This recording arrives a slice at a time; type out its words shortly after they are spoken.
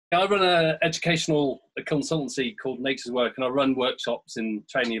I run an educational consultancy called Nature's Work, and I run workshops and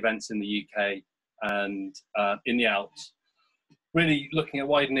training events in the UK and in the Alps, really looking at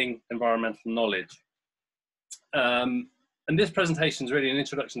widening environmental knowledge. And this presentation is really an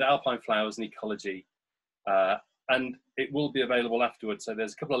introduction to alpine flowers and ecology, and it will be available afterwards. So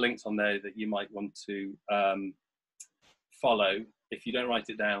there's a couple of links on there that you might want to follow. If you don't write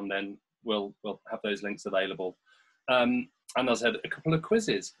it down, then we'll have those links available. And as I said, a couple of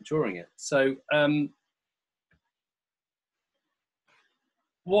quizzes during it. So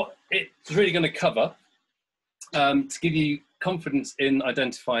what it's really going to cover, to give you confidence in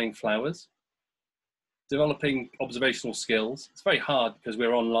identifying flowers, developing observational skills. It's very hard because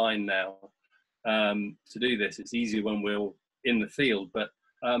we're online now to do this. It's easier when we're in the field, but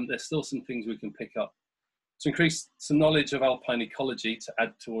there's still some things we can pick up to increase some knowledge of alpine ecology, to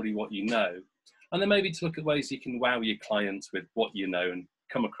add to already what you know. And then maybe to look at ways you can wow your clients with what you know and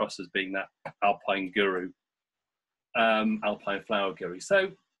come across as being that alpine guru, alpine flower guru.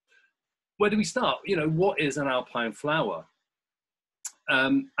 So where do we start? You know, what is an alpine flower?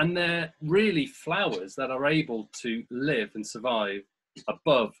 And they're really flowers that are able to live and survive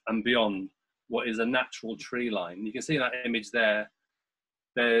above and beyond what is a natural tree line. You can see that image there.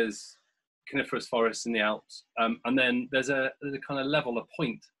 There's coniferous forests in the Alps, and then there's a kind of level, a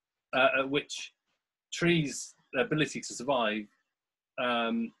point at which trees, their ability to survive,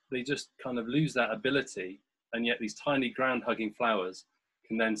 they just kind of lose that ability, and yet these tiny ground hugging flowers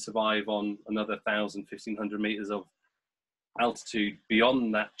can then survive on another 1,000, 1,500 meters of altitude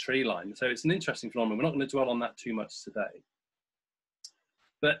beyond that tree line. So it's an interesting phenomenon. We're not going to dwell on that too much today.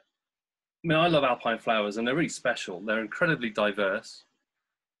 But I mean, I love alpine flowers, and they're really special. They're incredibly diverse,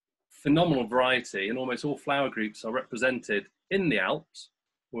 phenomenal variety, and almost all flower groups are represented in the Alps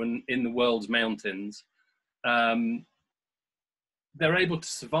or in the world's mountains. They're able to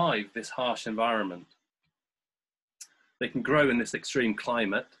survive this harsh environment. They can grow in this extreme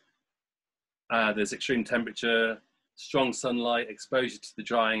climate. There's extreme temperature, strong sunlight, exposure to the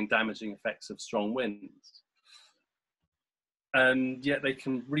drying, damaging effects of strong winds. And yet they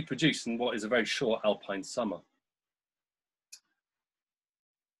can reproduce in what is a very short alpine summer.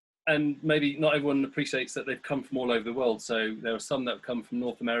 And maybe not everyone appreciates that they've come from all over the world. So there are some that have come from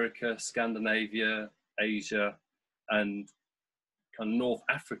North America, Scandinavia, Asia, and kind of North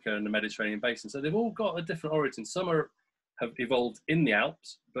Africa and the Mediterranean basin. So they've all got a different origin. Some have evolved in the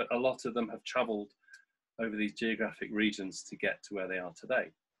Alps, but a lot of them have traveled over these geographic regions to get to where they are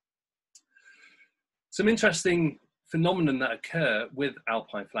today. Some interesting phenomenon that occur with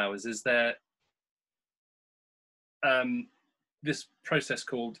alpine flowers is this process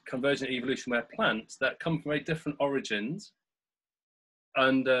called convergent evolution, where plants that come from very different origins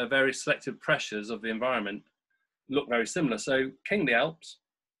under various selective pressures of the environment look very similar. So Kingly Alps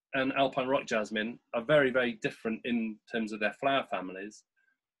and alpine rock jasmine are very, very different in terms of their flower families.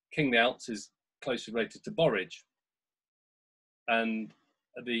 Kingly Alps is closely related to borage, and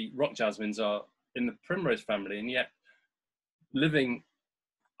the rock jasmines are in the primrose family, and yet living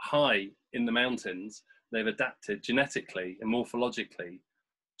high in the mountains, they've adapted genetically and morphologically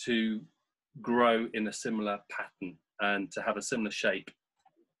to grow in a similar pattern and to have a similar shape.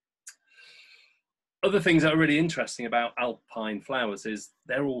 Other things that are really interesting about alpine flowers is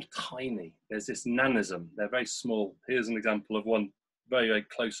they're all tiny. There's this nanism. They're very small. Here's an example of one very, very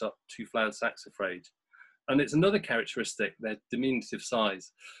close up two-flowered saxifrage. And it's another characteristic, their diminutive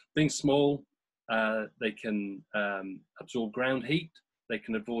size. Being small, they can absorb ground heat. They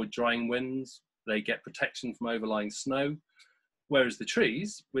can avoid drying winds. They get protection from overlying snow. Whereas the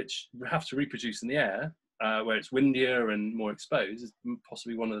trees, which have to reproduce in the air, where it's windier and more exposed, is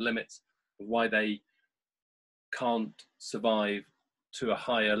possibly one of the limits of why they can't survive to a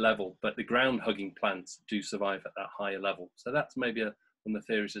higher level, but the ground hugging plants do survive at that higher level. So that's maybe one of the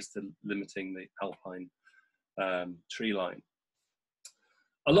theories as to limiting the alpine tree line.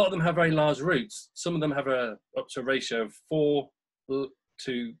 A lot of them have very large roots. Some of them have up to a ratio of 4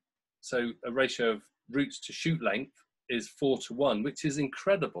 to, so a ratio of roots to shoot length is 4 to 1, which is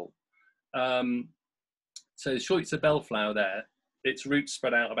incredible. So Schweitzer bellflower there, its roots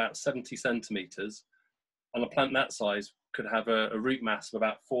spread out about 70 centimeters, and a plant that size could have a root mass of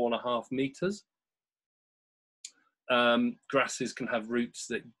about 4.5 meters. Grasses can have roots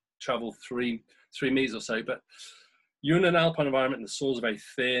that travel 3 meters or so, but you're in an alpine environment, the soils are very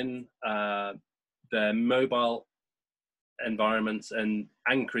thin, they're mobile environments, and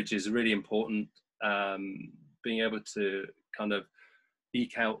anchorage is really important. Being able to kind of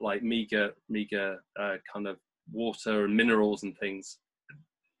eke out like meager kind of water and minerals and things.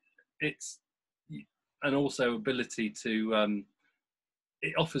 And also ability to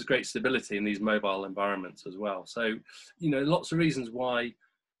it offers great stability in these mobile environments as well. So, you know, lots of reasons why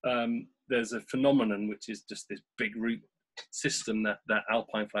there's a phenomenon which is just this big root system that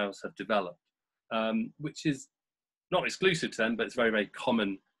alpine flowers have developed, which is not exclusive to them, but it's a very, very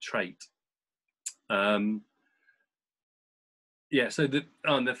common trait. Yeah, so the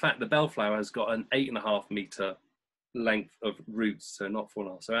fact the bellflower has got an 8.5 meter length of roots, so not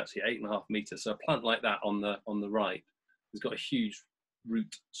 4.5, so actually 8.5 meters. So a plant like that on the right has got a huge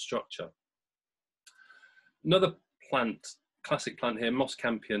root structure. Another plant, classic plant here, moss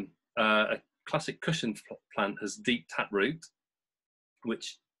campion, a classic cushion plant, has deep taproot,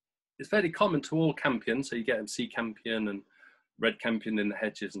 which is fairly common to all campions. So you get sea campion and red campion in the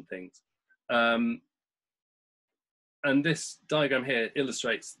hedges and things. And this diagram here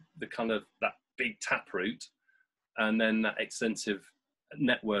illustrates the kind of that big taproot and then that extensive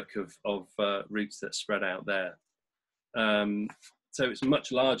network of roots that spread out there. So it's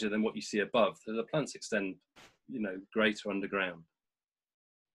much larger than what you see above. So the plants extend, you know, greater underground.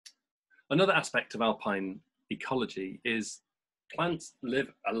 Another aspect of alpine ecology is plants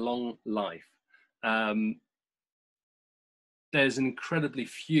live a long life. There's incredibly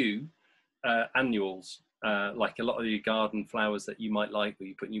few annuals, like a lot of your garden flowers that you might like, or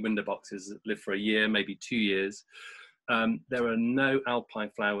you put in your window boxes, that live for a year, maybe 2 years. There are no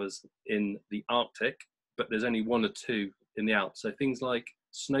alpine flowers in the Arctic, but there's only 1 or 2 in the Alps. So things like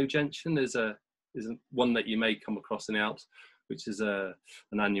snow gentian is one that you may come across in the Alps, which is an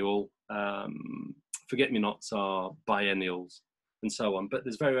annual. Forget-me-nots are biennials and so on, but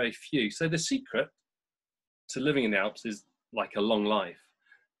there's very, very few. So the secret to living in the Alps is like a long life.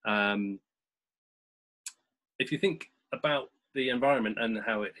 If you think about the environment and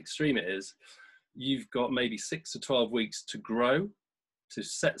how extreme it is, you've got maybe 6 to 12 weeks to grow, to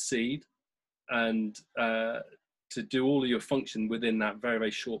set seed, and to do all of your function within that very,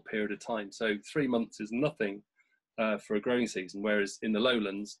 very short period of time. So 3 months is nothing for a growing season, whereas in the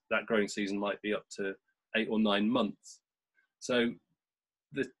lowlands, that growing season might be up to 8 or 9 months. So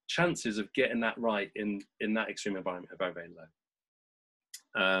the chances of getting that right in that extreme environment are very, very low.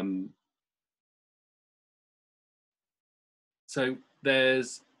 So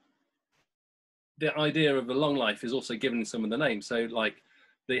there's the idea of a long life is also given in some of the names. So like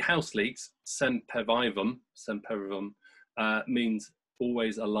the house leeks, sempervivum, means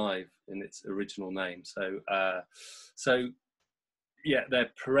always alive in its original name. So, yeah, they're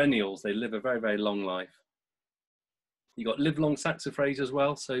perennials. They live a very, very long life. You got livelong saxifrage as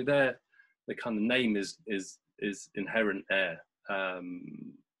well. So the kind of name is inherent there.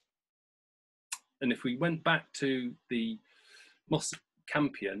 And if we went back to the moss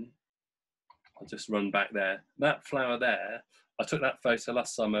campion, I'll just run back there. That flower there, I took that photo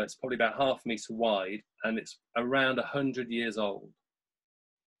last summer. It's probably about 1/2 meter wide, and it's around 100 years old.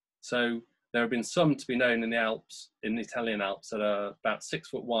 So there have been some to be known in the Alps, in the Italian Alps, that are about 6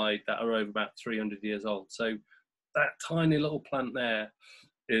 foot wide, that are over about 300 years old. So that tiny little plant there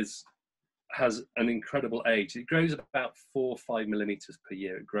has an incredible age. It grows about 4 or 5 millimeters per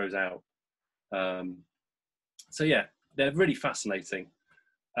year. It grows out. So yeah, they're really fascinating.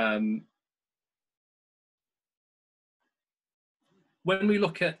 When we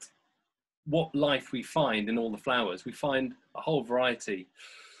look at what life we find in all the flowers, we find a whole variety.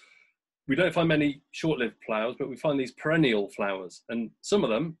 We don't find many short-lived flowers, but we find these perennial flowers, and some of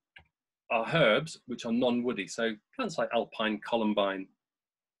them are herbs, which are non-woody. So plants like alpine, columbine,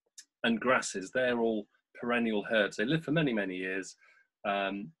 and grasses, they're all perennial herbs. They live for many, many years,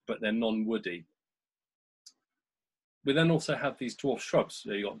 but they're non-woody. We then also have these dwarf shrubs.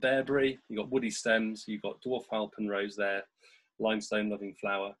 So you've got bearberry, you've got woody stems, you've got dwarf alpen rose there, limestone loving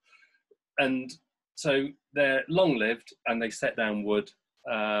flower. And so they're long-lived and they set down wood.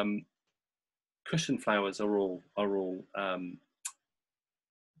 Cushion flowers are all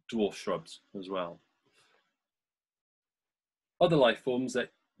dwarf shrubs as well. Other life forms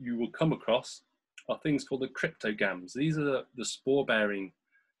that you will come across are things called the cryptogams. These are the spore-bearing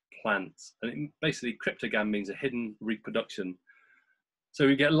plants, and basically cryptogam means a hidden reproduction. So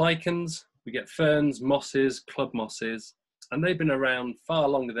we get lichens, we get ferns, mosses, club mosses, and they've been around far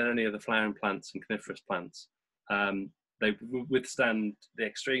longer than any of the flowering plants and coniferous plants. They withstand the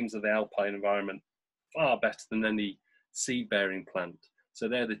extremes of the alpine environment far better than any seed-bearing plant. So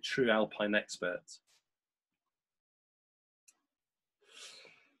they're the true alpine experts.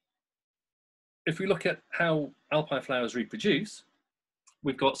 If we look at how alpine flowers reproduce,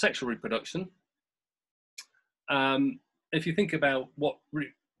 we've got sexual reproduction. If you think about what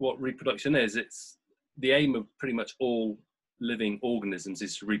reproduction is, it's the aim of pretty much all living organisms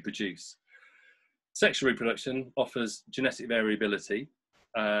is to reproduce. Sexual reproduction offers genetic variability.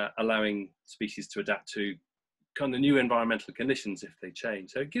 allowing species to adapt to kind of new environmental conditions if they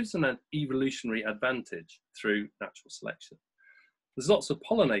change. So it gives them an evolutionary advantage through natural selection. There's lots of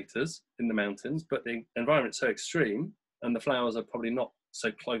pollinators in the mountains, but the environment's so extreme and the flowers are probably not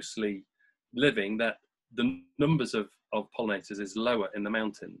so closely living that the numbers of pollinators is lower in the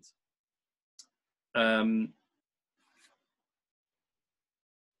mountains.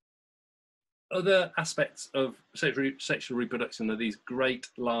 Other aspects of sexual reproduction are these great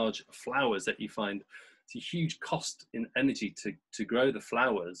large flowers that you find. It's a huge cost in energy to grow the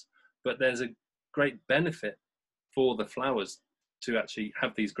flowers, but there's a great benefit for the flowers to actually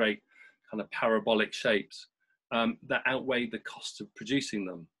have these great kind of parabolic shapes that outweigh the cost of producing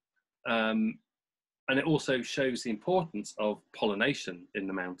them. And it also shows the importance of pollination in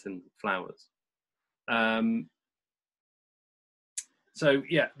the mountain flowers. So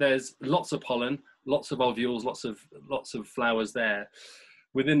yeah, there's lots of pollen, lots of ovules, lots of flowers there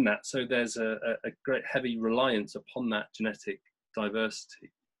within that. So there's a great heavy reliance upon that genetic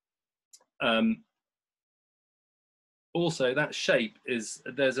diversity. Also, that shape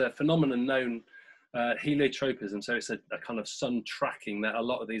there's a phenomenon known, heliotropism. So it's a kind of sun tracking that a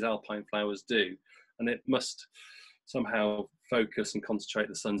lot of these alpine flowers do, and it must somehow focus and concentrate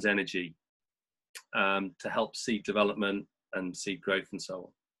the sun's energy to help seed development and seed growth and so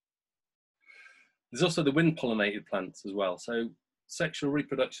on. There's also the wind pollinated plants as well. So sexual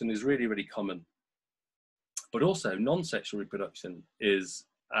reproduction is really, really common, but also non-sexual reproduction is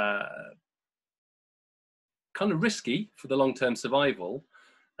kind of risky for the long-term survival,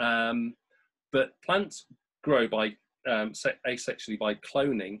 but plants grow by asexually by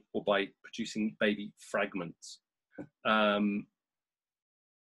cloning or by producing baby fragments.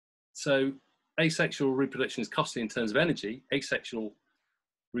 So asexual reproduction is costly in terms of energy. Asexual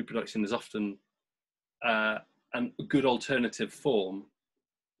reproduction is often a good alternative form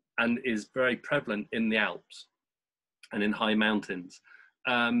and is very prevalent in the Alps and in high mountains.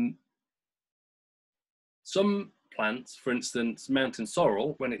 Some plants, for instance, mountain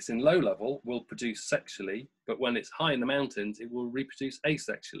sorrel, when it's in low level, will produce sexually, but when it's high in the mountains, it will reproduce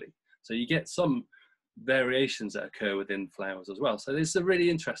asexually. So you get some variations that occur within flowers as well. So there's a really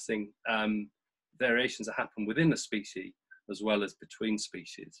interesting variations that happen within a species as well as between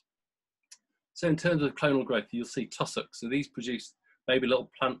species. So in terms of clonal growth, you'll see tussocks. So these produce baby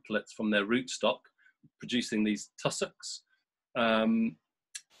little plantlets from their rootstock, producing these tussocks.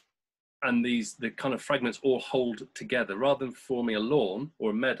 And the kind of fragments all hold together. Rather than forming a lawn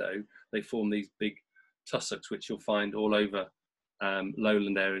or a meadow, they form these big tussocks, which you'll find all over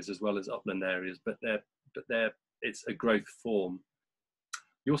lowland areas as well as upland areas, but it's a growth form.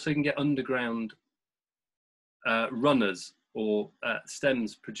 You also can get underground runners or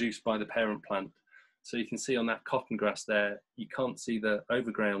stems produced by the parent plant. So you can see on that cotton grass there, you can't see the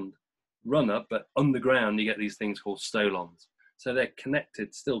overground runner, but underground you get these things called stolons. So they're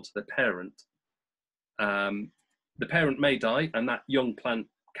connected still to the parent. The parent may die and that young plant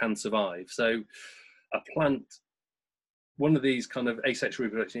can survive. So a plant, one of these kind of asexual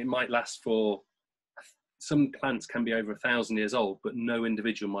reproduction, it might last for, some plants can be over 1,000 years old, but no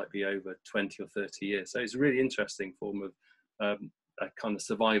individual might be over 20 or 30 years. So it's a really interesting form of a kind of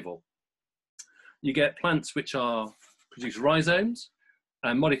survival. You get plants which produce rhizomes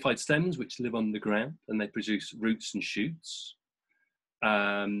and modified stems which live underground and they produce roots and shoots.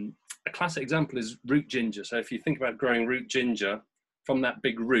 A classic example is root ginger. So if you think about growing root ginger, from that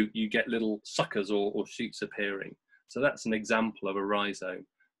big root you get little suckers or shoots appearing. So that's an example of a rhizome,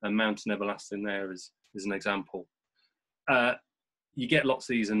 and mountain everlasting there is an example. You get lots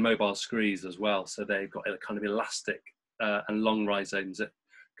of these in mobile screes as well. So they've got a kind of elastic and long rhizomes that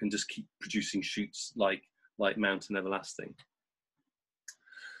can just keep producing shoots like mountain everlasting.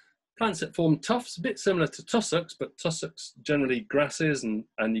 Plants that form tufts, a bit similar to tussocks, but tussocks generally grasses, and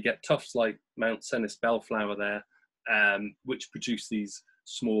you get tufts like Mount Cenis bellflower there, which produce these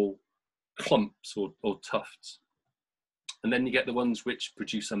small clumps or tufts. And then you get the ones which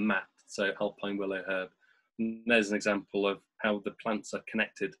produce a mat, so alpine willow herb. And there's an example of how the plants are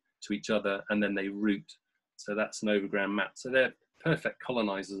connected to each other and then they root. So that's an overground mat. So they're perfect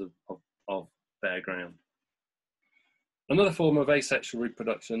colonizers of bare ground. Another form of asexual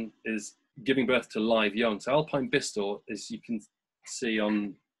reproduction is giving birth to live young. So alpine bistor, as you can see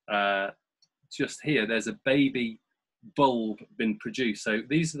on just here, there's a baby bulb been produced. So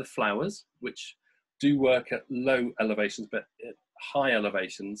these are the flowers, which do work at low elevations, but at high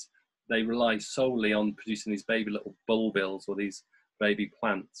elevations, they rely solely on producing these baby little bulbils or these baby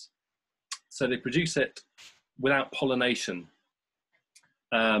plants. So they produce it without pollination.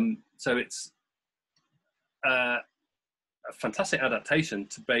 So it's a fantastic adaptation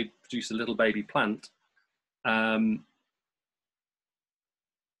to produce a little baby plant.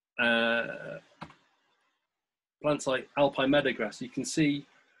 Plants like alpine meadowgrass, you can see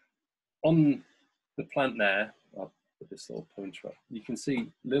on the plant there, I'll put this little pointer up, you can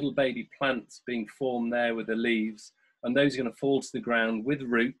see little baby plants being formed there with the leaves, and those are going to fall to the ground with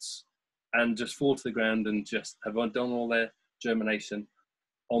roots and just fall to the ground and just have done all their germination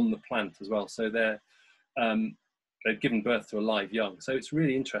on the plant as well. So they've given birth to a live young. So it's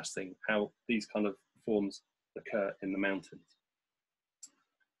really interesting how these kind of forms occur in the mountains.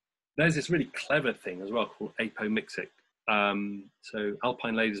 There's this really clever thing as well called apomixtic. So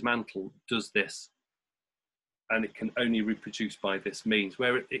alpine lady's mantle does this, and it can only reproduce by this means,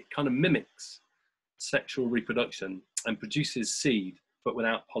 where it kind of mimics sexual reproduction and produces seed, but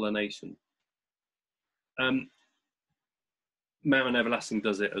without pollination. Mountain everlasting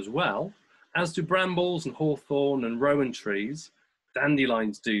does it as well, as do brambles and hawthorn and rowan trees.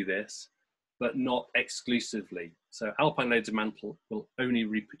 Dandelions do this, but not exclusively. So alpine lady's mantle will only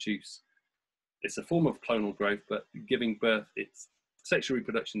reproduce. It's a form of clonal growth, but giving birth, its sexual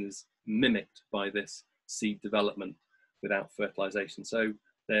reproduction is mimicked by this seed development without fertilization. So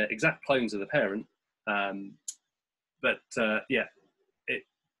they're exact clones of the parent, but yeah, it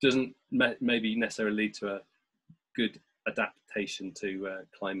doesn't maybe necessarily lead to a good adaptation to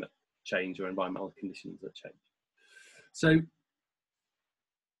climate change or environmental conditions that change. So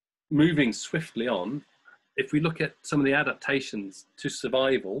moving swiftly on, if we look at some of the adaptations to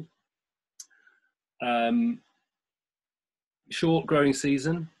survival, short growing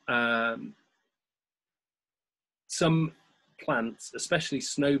season, some plants, especially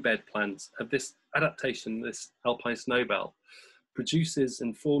snowbed plants, have this adaptation. This alpine snowbell produces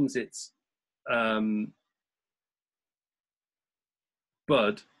and forms its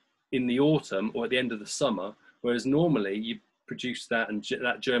bud in the autumn or at the end of the summer, whereas normally you produce that and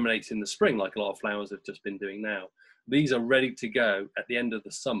that germinates in the spring, like a lot of flowers have just been doing now. These are ready to go at the end of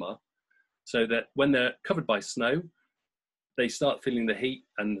the summer, so that when they're covered by snow, they start feeling the heat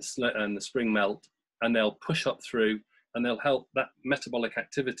and the spring melt, and they'll push up through, and they'll help. That metabolic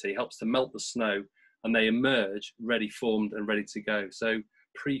activity helps to melt the snow, and they emerge ready formed and ready to go. So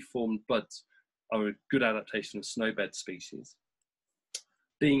pre-formed buds are a good adaptation of snowbed species.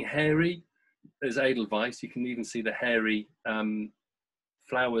 Being hairy, there's edelweiss. You can even see the hairy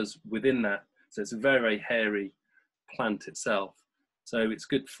flowers within that. So it's a very, very hairy plant itself. So it's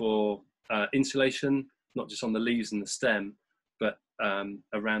good for insulation, not just on the leaves and the stem, but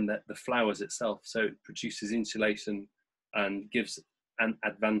around the flowers itself. So it produces insulation and gives an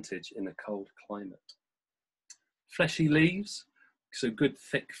advantage in a cold climate. Fleshy leaves, so good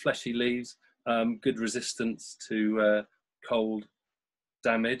thick fleshy leaves, good resistance to cold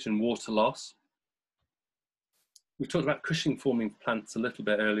damage and water loss. We talked about cushion forming plants a little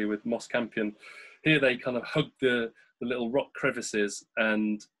bit earlier with moss campion. Here they kind of hug the little rock crevices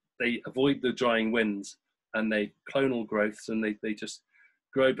and they avoid the drying winds, and they clonal growths, and they just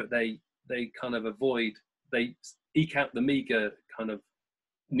grow, but they kind of avoid, they eke out the meager kind of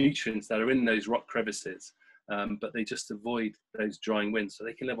nutrients that are in those rock crevices, but they just avoid those drying winds, so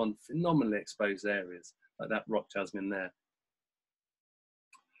they can live on phenomenally exposed areas like that rock jasmine there.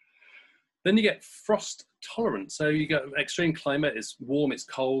 Then you get frost tolerance. So you get extreme climate, it's warm, it's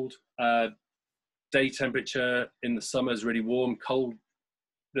cold. Day temperature in the summer is really warm, cold.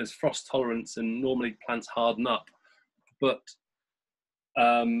 There's frost tolerance, and normally plants harden up. But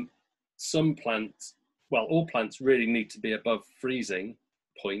some plants, well, all plants really need to be above freezing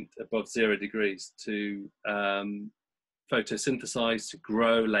point, above 0 degrees, to photosynthesize, to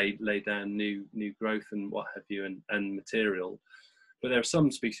grow, lay down new growth and what have you, and material. But there are some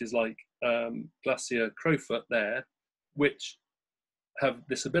species like glacier crowfoot there, which have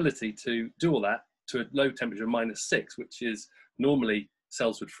this ability to do all that to a low temperature of -6, which is normally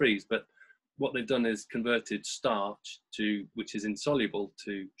cells would freeze. But what they've done is converted starch which is insoluble,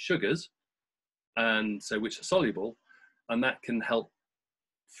 to sugars, and so which are soluble, and that can help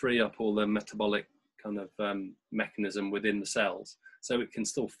free up all the metabolic kind of mechanism within the cells, so it can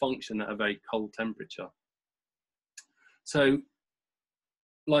still function at a very cold temperature. So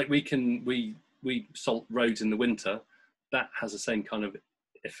like we salt roads in the winter, that has the same kind of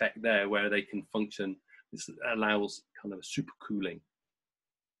effect there, where they can function. This allows kind of a super cooling.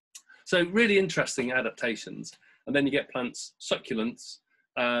 So really interesting adaptations. And then you get plants, succulents.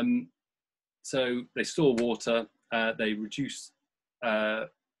 So they store water, they reduce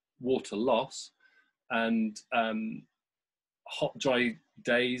water loss, and hot, dry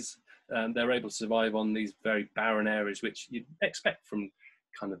days, they're able to survive on these very barren areas, which you'd expect from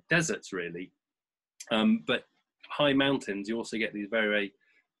kind of deserts, really. But high mountains, you also get these very, very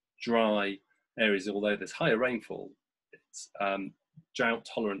dry areas. Although there's higher rainfall, it's, drought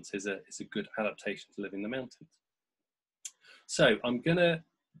tolerance is a good adaptation to live in the mountains. So I'm going to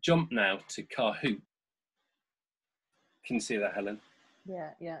jump now to Kahoot. Can you see that, Helen?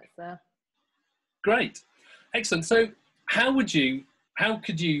 Yeah, it's there. Great, excellent. So how could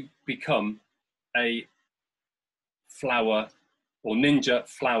you become a flower or ninja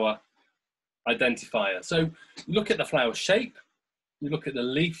flower identifier? So you look at the flower shape, you look at the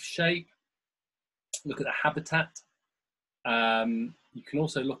leaf shape, look at the habitat. You can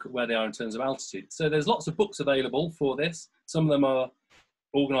also look at where they are in terms of altitude. So there's lots of books available for this. Some of them are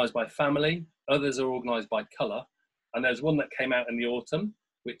organised by family, others are organised by colour. And there's one that came out in the autumn,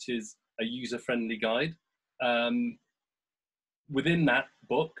 which is a user-friendly guide. Within that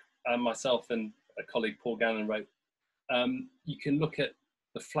book, myself and a colleague, Paul Gannon, wrote, you can look at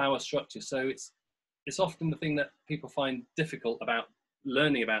the flower structure. So it's often the thing that people find difficult about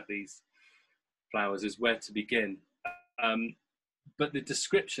learning about these flowers is where to begin. But the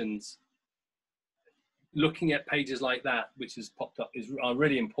descriptions, looking at pages like that, which has popped up, are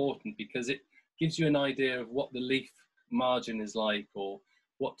really important because it gives you an idea of what the leaf margin is like, or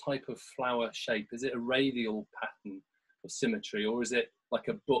what type of flower shape. Is it a radial pattern of symmetry, or is it like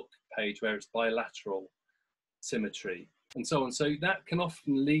a book page where it's bilateral symmetry, and so on. So that can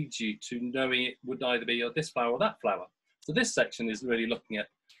often lead you to knowing it would either be this flower or that flower. So this section is really looking at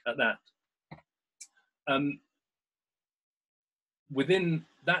that. Within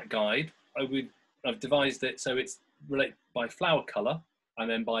that guide, I've devised it so it's related by flower colour, and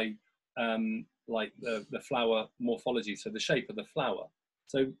then by like the flower morphology, so the shape of the flower.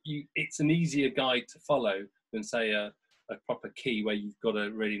 So it's an easier guide to follow than, say, a proper key where you've got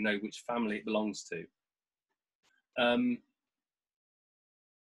to really know which family it belongs to.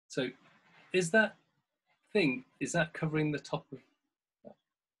 So is that covering the top of?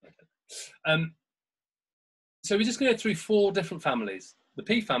 Okay. So we're just going to go through 4 different families. The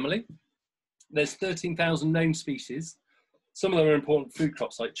pea family, there's 13,000 known species. Some of them are important food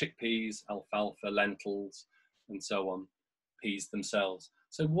crops like chickpeas, alfalfa, lentils, and so on, peas themselves.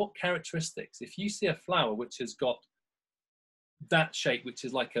 So what characteristics? If you see a flower which has got that shape, which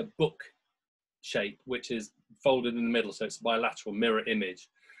is like a book shape, which is folded in the middle, so it's a bilateral mirror image,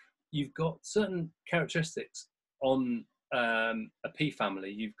 you've got certain characteristics on a pea family.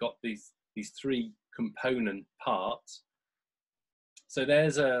 You've got these 3 component parts. So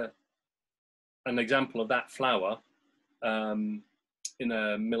there's an example of that flower in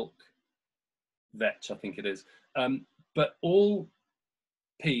a milk vetch, I think it is. But all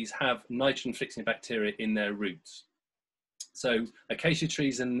peas have nitrogen fixing bacteria in their roots. So acacia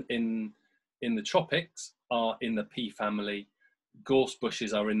trees in the tropics are in the pea family. Gorse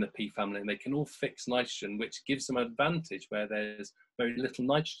bushes are in the pea family, and they can all fix nitrogen, which gives them an advantage where there's very little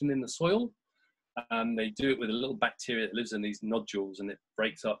nitrogen in the soil. They do it with a little bacteria that lives in these nodules, and it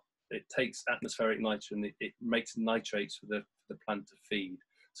breaks up. It takes atmospheric nitrogen. It makes nitrates for the plant to feed.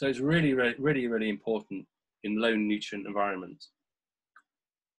 So it's really, really, really, really important in low nutrient environments.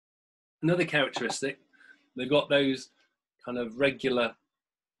 Another characteristic, they've got those kind of regular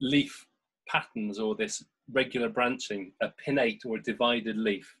leaf patterns, or this regular branching, a pinnate or a divided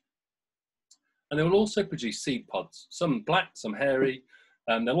leaf. And they will also produce seed pods, some black, some hairy.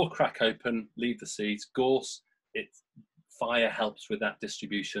 They'll all crack open, leave the seeds. Gorse, fire helps with that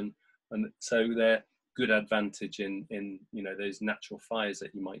distribution, and so they're good advantage in those natural fires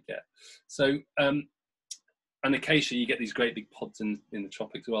that you might get. So and acacia, you get these great big pods in the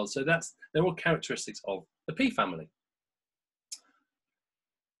tropics as well. So they're all characteristics of the pea family.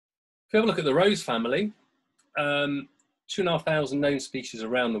 If you have a look at the rose family, 2,500 known species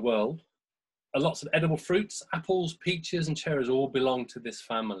around the world. Lots of edible fruits, apples, peaches, and cherries all belong to this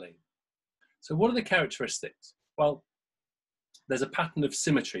family. So what are the characteristics? Well, there's a pattern of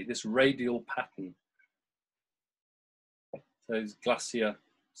symmetry, this radial pattern. So there's glacier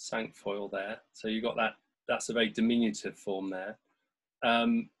cinquefoil there. So you've got that, that's a very diminutive form there.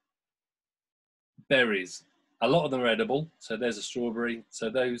 Berries, a lot of them are edible. So there's a strawberry. So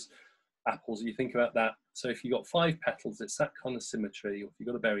those apples, you think about that. So if you've got 5 petals, it's that kind of symmetry. Or if you've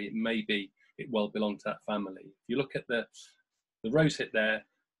got a berry, it well belong to that family. If you look at the rosehip there,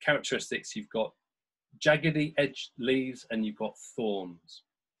 characteristics, you've got jaggedy edged leaves and you've got thorns.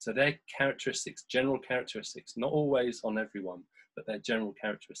 So they're characteristics, general characteristics, not always on everyone, but they're general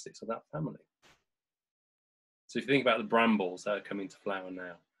characteristics of that family. So if you think about the brambles that are coming to flower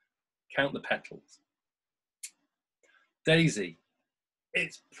now, count the petals. Daisy,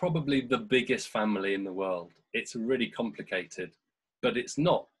 it's probably the biggest family in the world. It's really complicated, but it's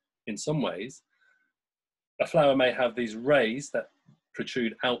not, in some ways, a flower may have these rays that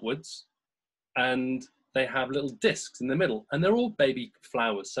protrude outwards, and they have little discs in the middle, and they're all baby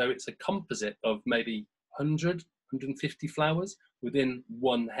flowers. So it's a composite of maybe 100, 150 flowers within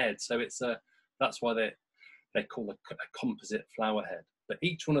one head. So it's that's why they're called a composite flower head. But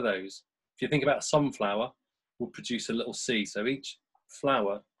each one of those, if you think about a sunflower, will produce a little seed. So each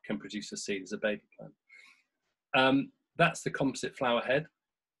flower can produce a seed as a baby plant. That's the composite flower head.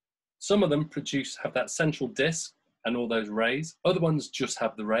 Some of them have that central disc and all those rays. Other ones just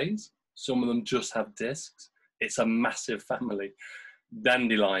have the rays. Some of them just have discs. It's a massive family.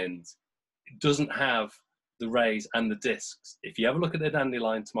 Dandelions, it doesn't have the rays and the discs. If you have a look at the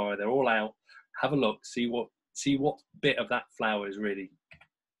dandelion tomorrow, they're all out. Have a look, see what bit of that flower is really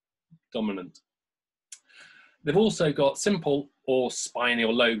dominant. They've also got simple or spiny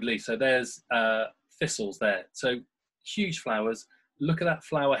or lobe leaf. So there's thistles there. So huge flowers. Look at that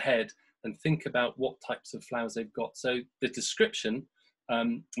flower head and think about what types of flowers they've got. So the description,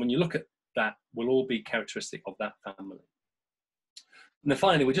 when you look at that, will all be characteristic of that family. And then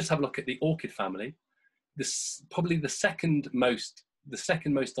finally, we'll just have a look at the orchid family. This probably the second most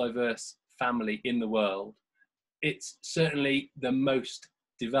diverse family in the world. It's certainly the most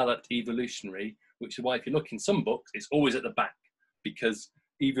developed evolutionary, which is why if you look in some books, it's always at the back, because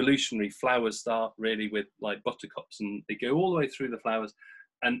evolutionary flowers start really with like buttercups and they go all the way through the flowers,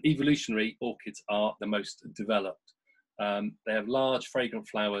 and evolutionary orchids are the most developed. They have large fragrant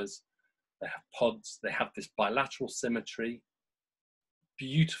flowers, they have pods, they have this bilateral symmetry,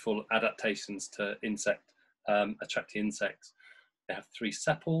 beautiful adaptations to attracting insects. They have 3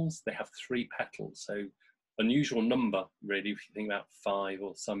 sepals, they have 3 petals, so unusual number really if you think about 5,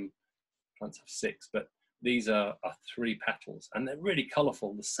 or some plants have 6, but these are 3 petals, and they're really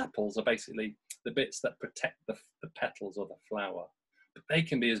colourful. The sepals are basically the bits that protect the petals or the flower, but they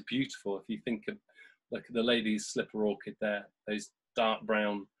can be as beautiful. If you think of, look at the lady's slipper orchid there, those dark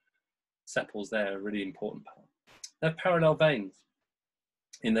brown sepals there are a really important part. They have parallel veins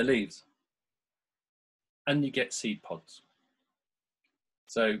in the leaves, and you get seed pods.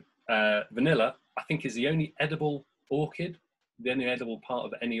 So vanilla, I think, is the only edible orchid, the only edible part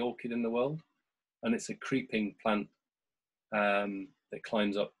of any orchid in the world, and it's a creeping plant that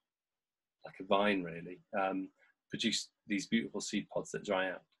climbs up like a vine, really, produce these beautiful seed pods that dry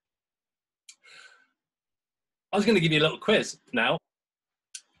out. I was going to give you a little quiz now.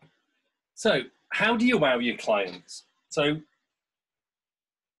 So how do you wow your clients? So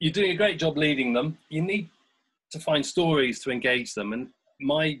you're doing a great job leading them. You need to find stories to engage them. And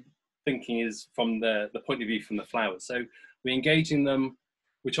my thinking is from the point of view from the flowers. So we're engaging them,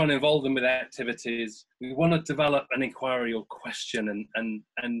 we're trying to involve them with activities. We want to develop an inquiry or question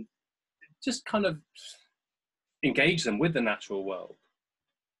and just kind of engage them with the natural world.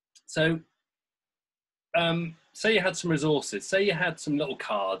 So say you had some resources, say you had some little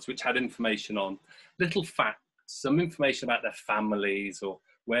cards which had information on, little facts, some information about their families, or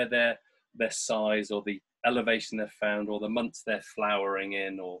where their size, or the elevation they're found, or the months they're flowering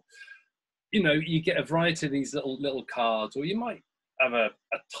in, or, you know, you get a variety of these little cards, or you might have a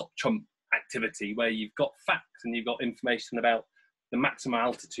top trump activity where you've got facts and you've got information about the maximum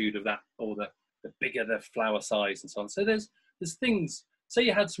altitude of that, or the bigger the flower size and so on. So there's things, say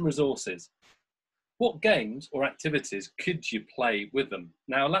you had some resources. What games or activities could you play with them?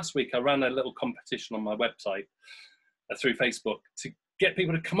 Now, last week I ran a little competition on my website through Facebook to get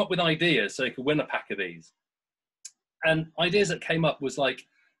people to come up with ideas so they could win a pack of these. And ideas that came up was like,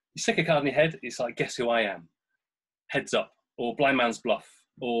 you stick a card in your head, it's like, guess who I am? Heads up, or blind man's bluff,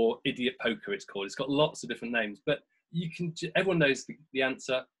 or idiot poker it's called. It's got lots of different names, but everyone knows the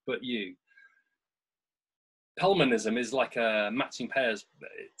answer but you. Pelmanism is like a matching pairs.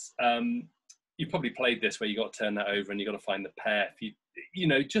 It's, you've probably played this where you got to turn that over and you got to find the pair. If you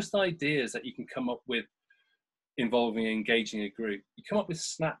know, just ideas that you can come up with involving engaging a group. You come up with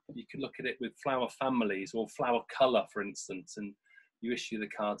Snap, you could look at it with flower families or flower colour, for instance, and you issue the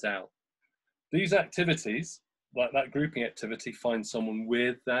cards out. These activities, like that grouping activity, find someone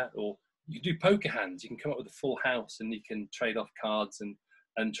with that, or you do poker hands. You can come up with a full house and you can trade off cards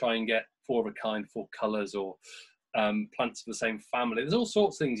and try and get 4 of a kind, 4 colours, or plants of the same family. There's all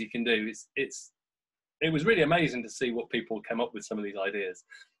sorts of things you can do. It was really amazing to see what people came up with, some of these ideas.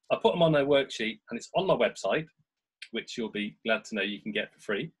 I put them on a worksheet and it's on my website, which you'll be glad to know you can get for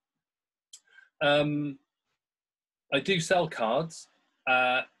free. I do sell cards.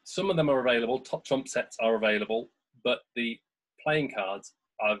 Some of them are available, top trump sets are available, but the playing cards,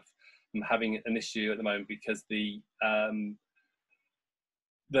 I'm having an issue at the moment because the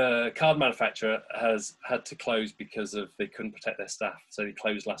the card manufacturer has had to close because they couldn't protect their staff. So they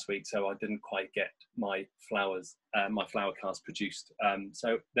closed last week. So I didn't quite get my flowers, my flower cards produced.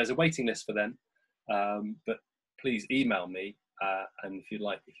 So there's a waiting list for them. But please email me, and if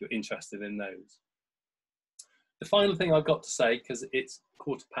you're interested in those. The final thing I've got to say, because it's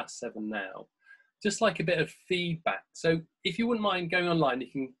 7:15 now, just like a bit of feedback. So if you wouldn't mind going online,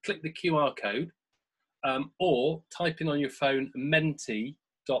 you can click the QR code, or type in on your phone menti.com,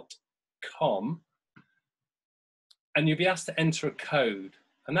 and you'll be asked to enter a code.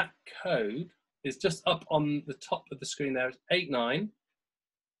 And that code is just up on the top of the screen there. It's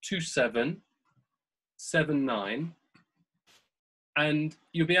 892779. And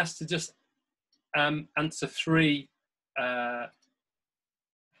you'll be asked to just answer 3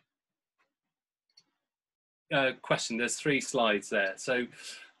 questions. There's 3 slides there. So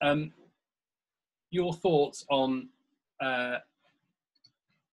your thoughts on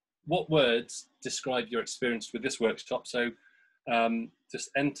what words describe your experience with this workshop. So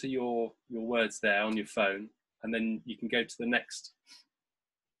just enter your words there on your phone, and then you can go to the next.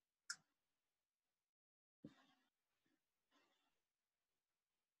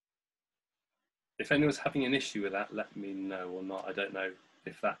 If anyone's having an issue with that, let me know or not. I don't know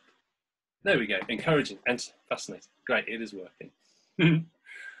if that. There we go. Encouraging and fascinating. Great, it is working.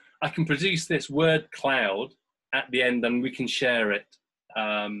 I can produce this word cloud at the end, and we can share it.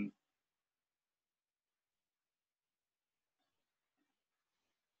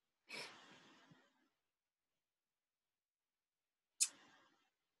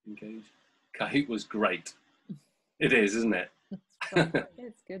 Engage. Kahoot was great. It is, isn't it?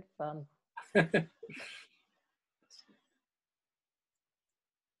 It's good fun.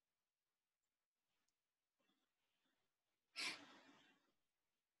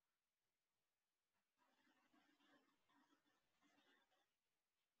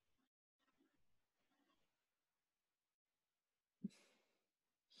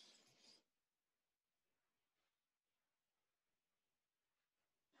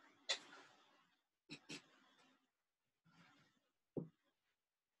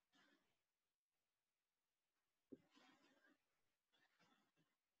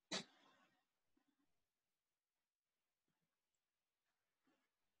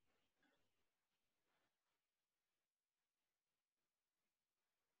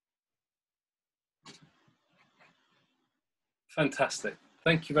 Fantastic.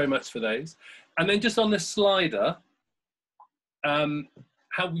 Thank you very much for those. And then just on the slider,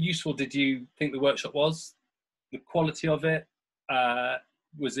 how useful did you think the workshop was? The quality of it?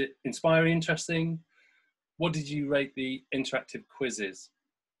 Was it inspiring, interesting? What did you rate the interactive quizzes?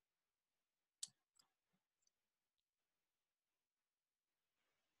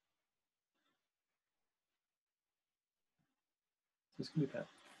 It's going to be about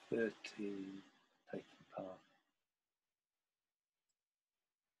 30 taking part.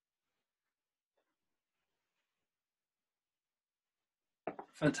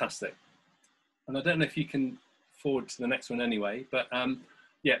 Fantastic. And I don't know if you can forward to the next one anyway, but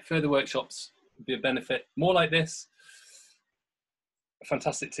yeah, further workshops would be a benefit. More like this. A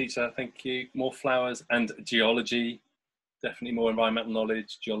fantastic teacher, thank you. More flowers and geology. Definitely more environmental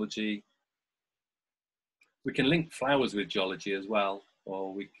knowledge, geology. We can link flowers with geology as well,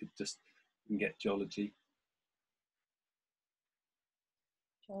 or we could just get geology.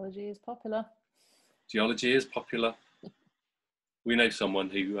 Geology is popular. Geology is popular. We know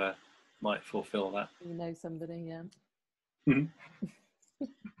someone who might fulfill that. You know somebody, yeah.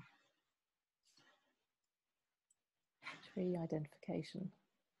 Tree identification.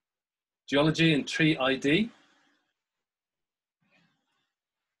 Geology and tree ID.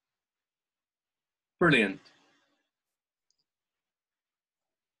 Brilliant.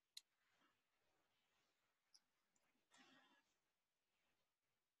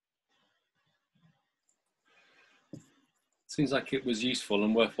 Seems like it was useful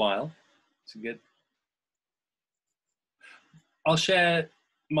and worthwhile. It's good. I'll share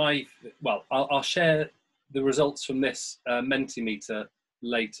I'll share the results from this Mentimeter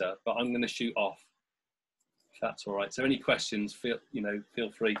later, but I'm going to shoot off, if that's all right. So any questions, feel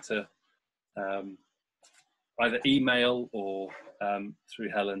free to either email or through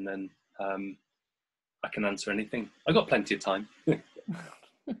Helen, then I can answer anything. I've got plenty of time.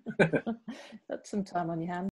 That's some time on your hands.